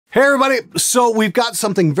Hey everybody, so we've got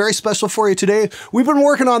something very special for you today. We've been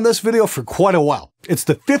working on this video for quite a while. It's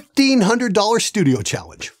the $1,500 studio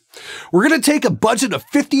challenge. We're gonna take a budget of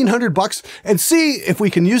 $1,500 and see if we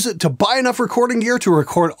can use it to buy enough recording gear to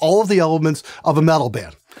record all of the elements of a metal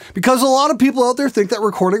band. Because a lot of people out there think that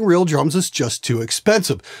recording real drums is just too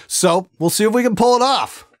expensive. So we'll see if we can pull it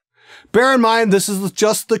off. Bear in mind, this is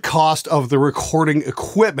just the cost of the recording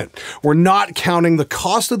equipment. We're not counting the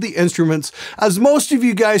cost of the instruments, as most of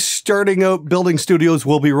you guys starting out building studios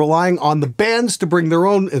will be relying on the bands to bring their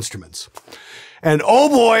own instruments. And oh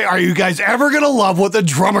boy, are you guys ever gonna love what the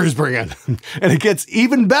drummers bring in. And it gets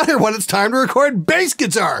even better when it's time to record bass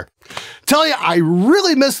guitar. Tell you, I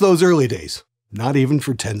really miss those early days. Not even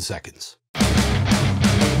for 10 seconds.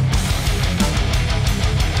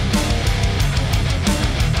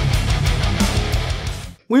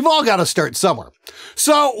 We've all got to start somewhere.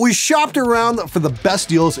 So we shopped around for the best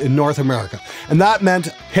deals in North America, and that meant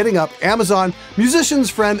hitting up Amazon, Musician's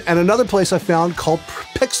Friend, and another place I found called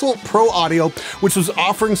Pixel Pro Audio, which was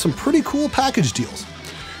offering some pretty cool package deals.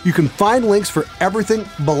 You can find links for everything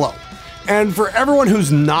below. And for everyone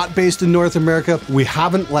who's not based in North America, we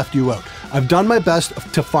haven't left you out. I've done my best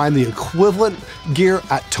to find the equivalent gear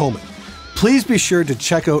at Thomann. Please be sure to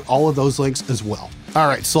check out all of those links as well. All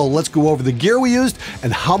right, so let's go over the gear we used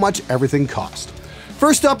and how much everything cost.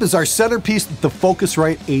 First up is our centerpiece, the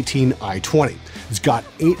Focusrite 18i20. It's got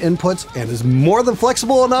 8 inputs and is more than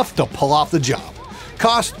flexible enough to pull off the job.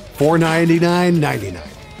 Cost $499.99.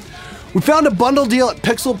 We found a bundle deal at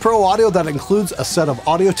Pixel Pro Audio that includes a set of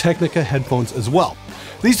Audio-Technica headphones as well.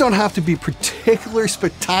 These don't have to be particularly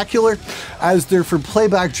spectacular, as they're for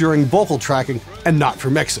playback during vocal tracking and not for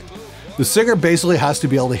mixing. The singer basically has to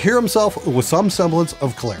be able to hear himself with some semblance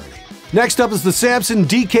of clarity. Next up is the Samson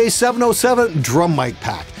DK707 drum mic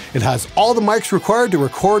pack. It has all the mics required to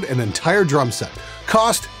record an entire drum set.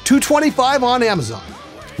 Cost $225 on Amazon.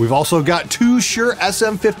 We've also got 2 Shure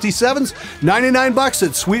SM57s, $99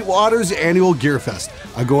 at Sweetwater's annual Gear Fest.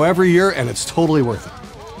 I go every year and it's totally worth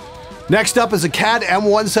it. Next up is a CAD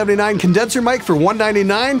M179 condenser mic for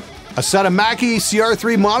 $199, a set of Mackie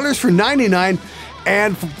CR3 monitors for $99,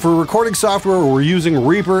 and for recording software, we're using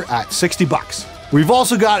Reaper at $60. We've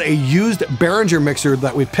also got a used Behringer mixer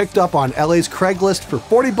that we picked up on LA's Craigslist for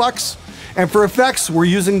 $40. And for effects, we're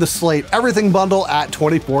using the Slate Everything bundle at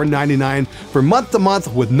 $24.99 for month to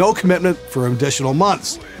month with no commitment for additional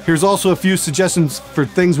months. Here's also a few suggestions for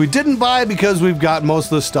things we didn't buy because we've got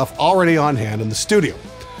most of this stuff already on hand in the studio.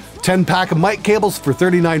 10-pack of mic cables for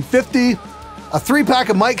 $39.50, a 3-pack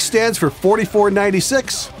of mic stands for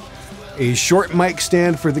 $44.96, a short mic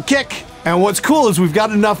stand for the kick, and what's cool is we've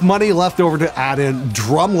got enough money left over to add in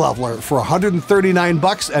drum leveler for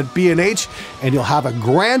 $139 at B&H, and you'll have a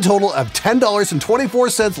grand total of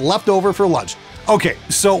 $10.24 left over for lunch. Okay,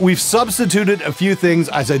 so we've substituted a few things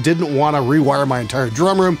as I didn't want to rewire my entire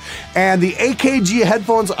drum room, and the AKG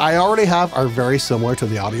headphones I already have are very similar to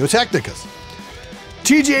the Audio-Technicas.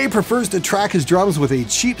 TJ prefers to track his drums with a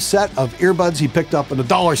cheap set of earbuds he picked up in a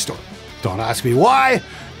dollar store. Don't ask me why.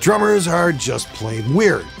 Drummers are just plain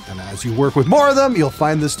weird, and as you work with more of them, you'll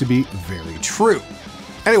find this to be very true.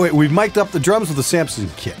 Anyway, we've mic'd up the drums with the Samson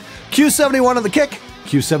kit. Q71 on the kick,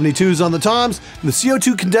 Q72s on the toms, and the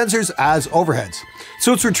CO2 condensers as overheads.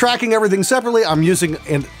 Since we're tracking everything separately, I'm using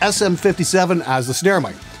an SM57 as the snare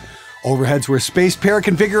mic. Overheads were spaced pair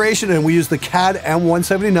configuration, and we used the CAD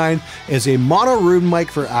M179 as a mono room mic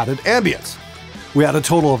for added ambience. We had a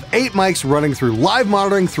total of 8 mics running through live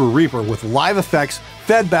monitoring through Reaper with live effects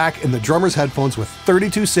fed back in the drummer's headphones with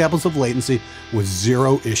 32 samples of latency with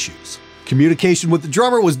 0 issues. Communication with the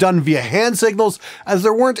drummer was done via hand signals as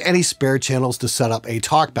there weren't any spare channels to set up a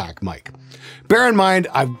talkback mic. Bear in mind,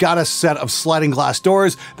 I've got a set of sliding glass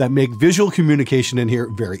doors that make visual communication in here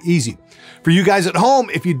very easy. For you guys at home,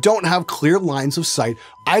 if you don't have clear lines of sight,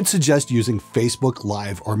 I'd suggest using Facebook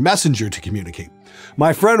Live or Messenger to communicate.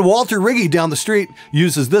 My friend Walter Riggy down the street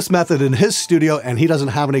uses this method in his studio and he doesn't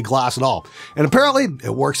have any glass at all. And apparently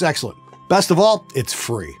it works excellent. Best of all, it's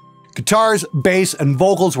free. Guitars, bass, and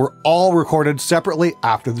vocals were all recorded separately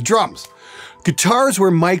after the drums. Guitars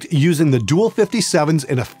were mic'd using the dual 57s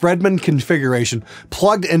in a Fredman configuration,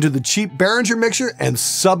 plugged into the cheap Behringer mixer and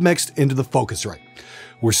submixed into the Focusrite.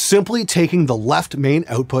 We're simply taking the left main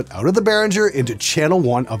output out of the Behringer into channel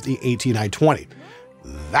 1 of the 18i20.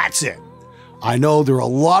 That's it. I know there are a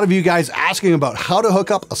lot of you guys asking about how to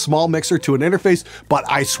hook up a small mixer to an interface, but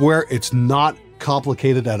I swear it's not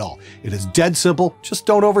complicated at all. It is dead simple, just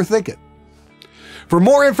don't overthink it. For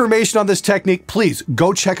more information on this technique, please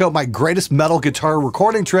go check out my greatest metal guitar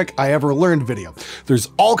recording trick I ever learned video. There's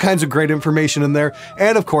all kinds of great information in there,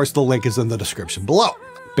 and of course the link is in the description below.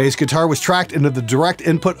 Bass guitar was tracked into the direct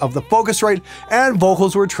input of the Focusrite, and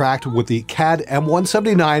vocals were tracked with the CAD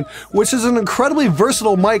M179, which is an incredibly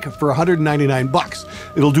versatile mic for 199 bucks.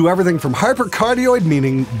 It'll do everything from hypercardioid,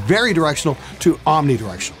 meaning very directional, to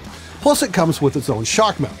omnidirectional. Plus it comes with its own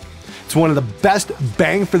shock mount. It's one of the best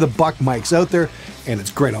bang for the buck mics out there, and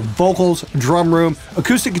it's great on vocals, drum room,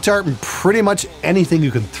 acoustic guitar, and pretty much anything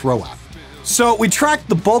you can throw at. So we tracked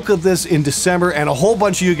the bulk of this in December, and a whole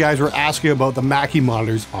bunch of you guys were asking about the Mackie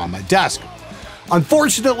monitors on my desk.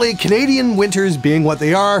 Unfortunately, Canadian winters being what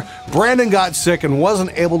they are, Brandon got sick and wasn't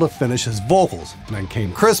able to finish his vocals. And then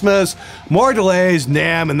came Christmas, more delays,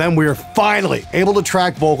 NAMM, and then we were finally able to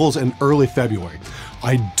track vocals in early February.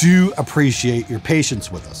 I do appreciate your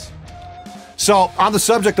patience with us. So, on the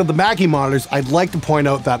subject of the Mackie monitors, I'd like to point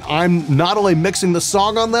out that I'm not only mixing the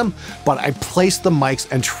song on them, but I placed the mics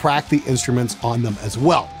and tracked the instruments on them as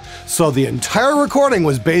well. So the entire recording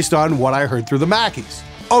was based on what I heard through the Mackies.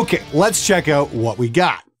 Okay, let's check out what we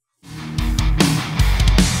got.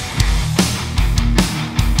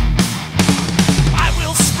 I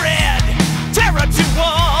will spread terror to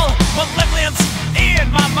all malevolence in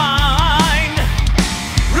my mind.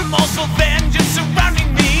 Remorseful vengeance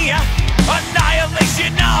surrounding me.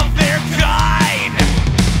 Annihilation of their kind.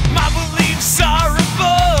 My beliefs are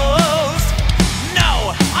opposed.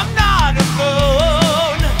 No, I'm not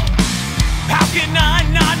alone. How can I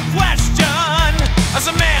not question? As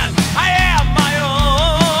a man, I am my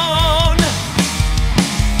own.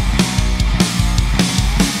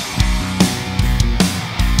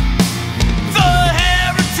 The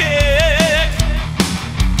heretic,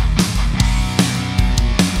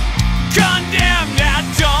 condemned at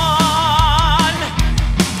dawn.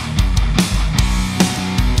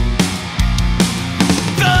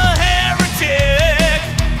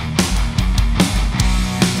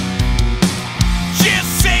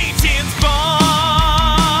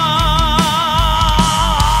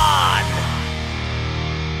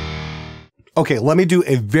 Okay, let me do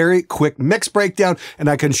a very quick mix breakdown and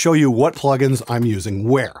I can show you what plugins I'm using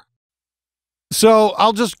where. So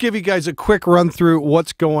I'll just give you guys a quick run through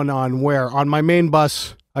what's going on where. On my main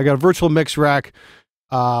bus, I got a virtual mix rack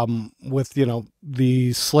with, you know,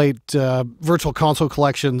 the Slate Virtual Console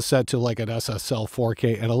Collection set to like an SSL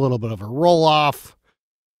 4K and a little bit of a roll-off.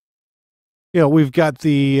 You know, we've got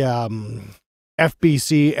the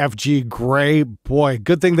FBC FG Gray. Boy,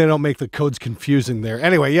 good thing they don't make the codes confusing there.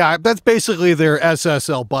 Anyway, yeah, that's basically their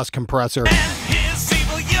SSL bus compressor. Yeah,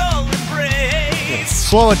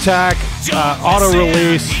 slow attack, auto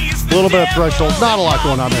release, a little bit of threshold, not a lot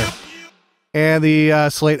going on there. And the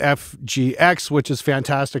Slate FGX, which is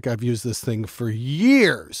fantastic. I've used this thing for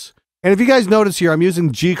years. And if you guys notice here, I'm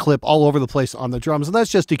using G-clip all over the place on the drums, and that's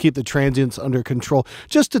just to keep the transients under control.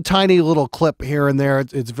 Just a tiny little clip here and there.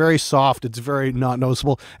 It's very soft. It's very not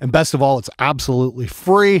noticeable. And best of all, it's absolutely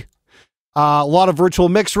free. A lot of virtual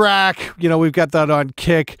mix rack. You know, we've got that on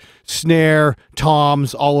kick, snare,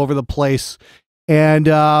 toms, all over the place. And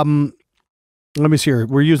let me see here.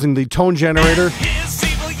 We're using the tone generator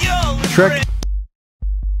trick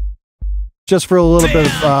just for a little bit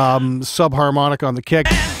of subharmonic on the kick.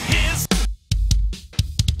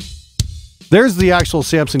 There's the actual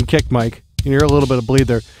Samson kick mic. You can hear a little bit of bleed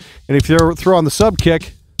there. And if you throw on the sub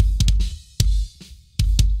kick,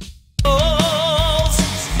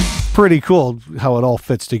 pretty cool how it all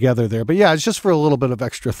fits together there. But yeah, it's just for a little bit of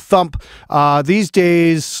extra thump. These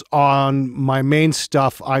days on my main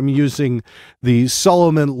stuff, I'm using the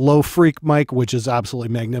Solomon Low Freak mic, which is absolutely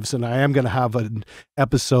magnificent. I am going to have an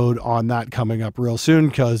episode on that coming up real soon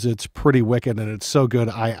because it's pretty wicked and it's so good.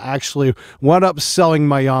 I actually wound up selling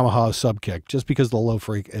my Yamaha sub kick just because the Low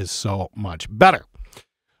Freak is so much better.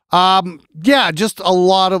 Yeah, just a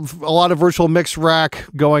lot of virtual mix rack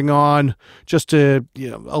going on, just to, you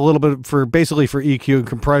know, a little bit for basically for EQ and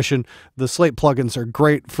compression. The Slate plugins are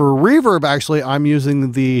great. For reverb, actually, I'm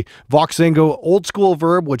using the Voxengo Old School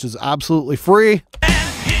Verb, which is absolutely free.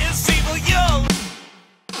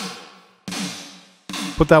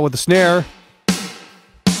 Put that with the snare,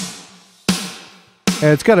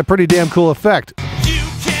 and it's got a pretty damn cool effect.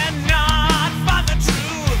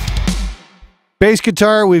 Bass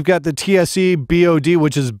guitar, we've got the TSE BOD,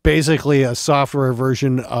 which is basically a software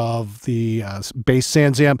version of the bass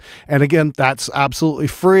SansAmp. And again, that's absolutely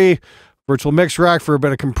free. Virtual mix rack for a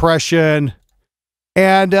bit of compression.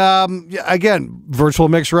 And again, virtual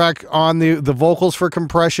mix rack on the vocals for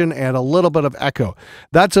compression and a little bit of echo.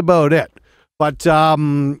 That's about it. But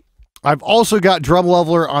I've also got drum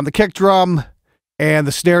leveler on the kick drum and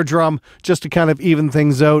the snare drum just to kind of even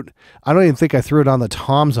things out. I don't even think I threw it on the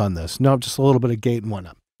toms on this. No, just a little bit of gate and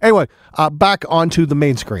whatnot. Anyway, back onto the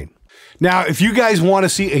main screen. Now, if you guys want to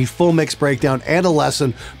see a full mix breakdown and a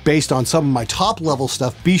lesson based on some of my top level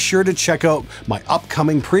stuff, be sure to check out my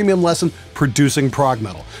upcoming premium lesson, Producing Prog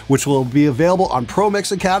Metal, which will be available on Pro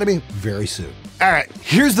Mix Academy very soon. All right,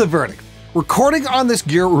 here's the verdict. Recording on this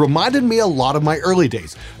gear reminded me a lot of my early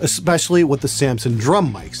days, especially with the Samson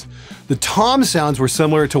drum mics. The tom sounds were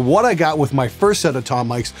similar to what I got with my first set of tom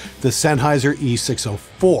mics, the Sennheiser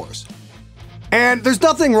E604s. And there's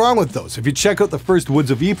nothing wrong with those. If you check out the first Woods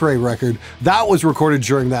of Ypres record, that was recorded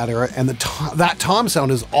during that era, and that tom sound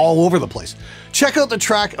is all over the place. Check out the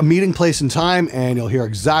track A Meeting Place and Time, and you'll hear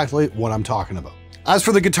exactly what I'm talking about. As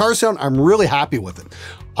for the guitar sound, I'm really happy with it.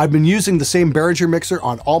 I've been using the same Behringer mixer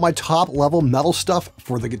on all my top level metal stuff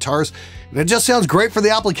for the guitars, and it just sounds great for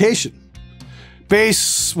the application.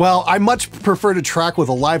 Bass, well, I much prefer to track with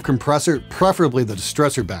a live compressor, preferably the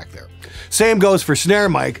distressor back there. Same goes for snare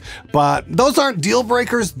mic, but those aren't deal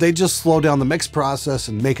breakers, they just slow down the mix process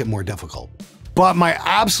and make it more difficult. But my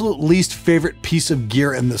absolute least favorite piece of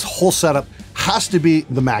gear in this whole setup has to be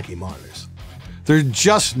the Mackie monitors. They're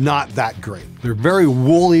just not that great. They're very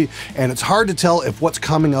woolly, and it's hard to tell if what's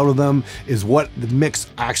coming out of them is what the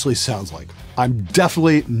mix actually sounds like. I'm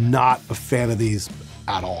definitely not a fan of these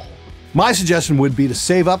at all. My suggestion would be to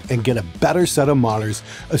save up and get a better set of monitors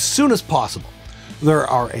as soon as possible. There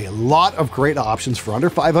are a lot of great options for under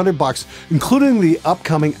 500 bucks, including the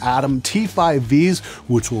upcoming Atom T5Vs,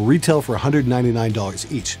 which will retail for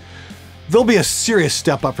 $199 each. They'll be a serious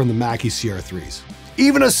step up from the Mackie CR3s.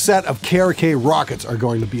 Even a set of KRK Rockets are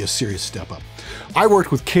going to be a serious step up. I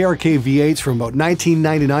worked with KRK V8s from about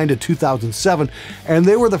 1999 to 2007, and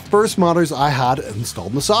they were the first monitors I had installed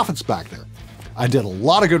in the soffits back there. I did a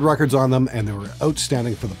lot of good records on them, and they were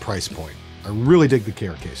outstanding for the price point. I really dig the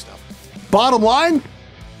KRK stuff. Bottom line,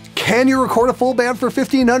 can you record a full band for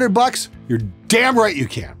 1,500 bucks? You're damn right you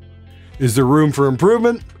can. Is there room for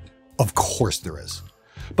improvement? Of course there is.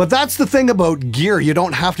 But that's the thing about gear. You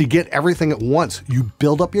don't have to get everything at once. You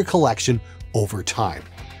build up your collection over time.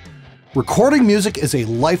 Recording music is a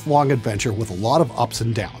lifelong adventure with a lot of ups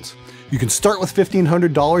and downs. You can start with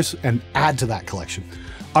 $1,500 and add to that collection.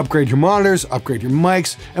 Upgrade your monitors, upgrade your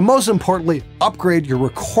mics, and most importantly, upgrade your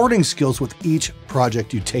recording skills with each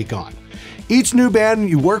project you take on. Each new band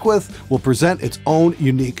you work with will present its own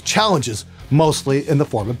unique challenges, mostly in the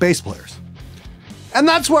form of bass players. And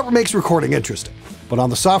that's what makes recording interesting. But on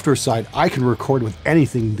the software side, I can record with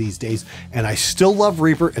anything these days, and I still love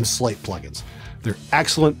Reaper and Slate plugins. They're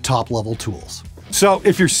excellent top-level tools. So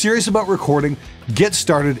if you're serious about recording, get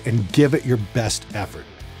started and give it your best effort.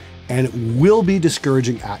 And it will be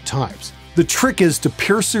discouraging at times. The trick is to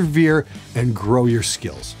persevere and grow your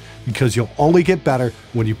skills, because you'll only get better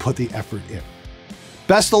when you put the effort in.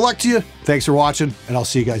 Best of luck to you, thanks for watching, and I'll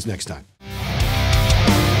see you guys next time.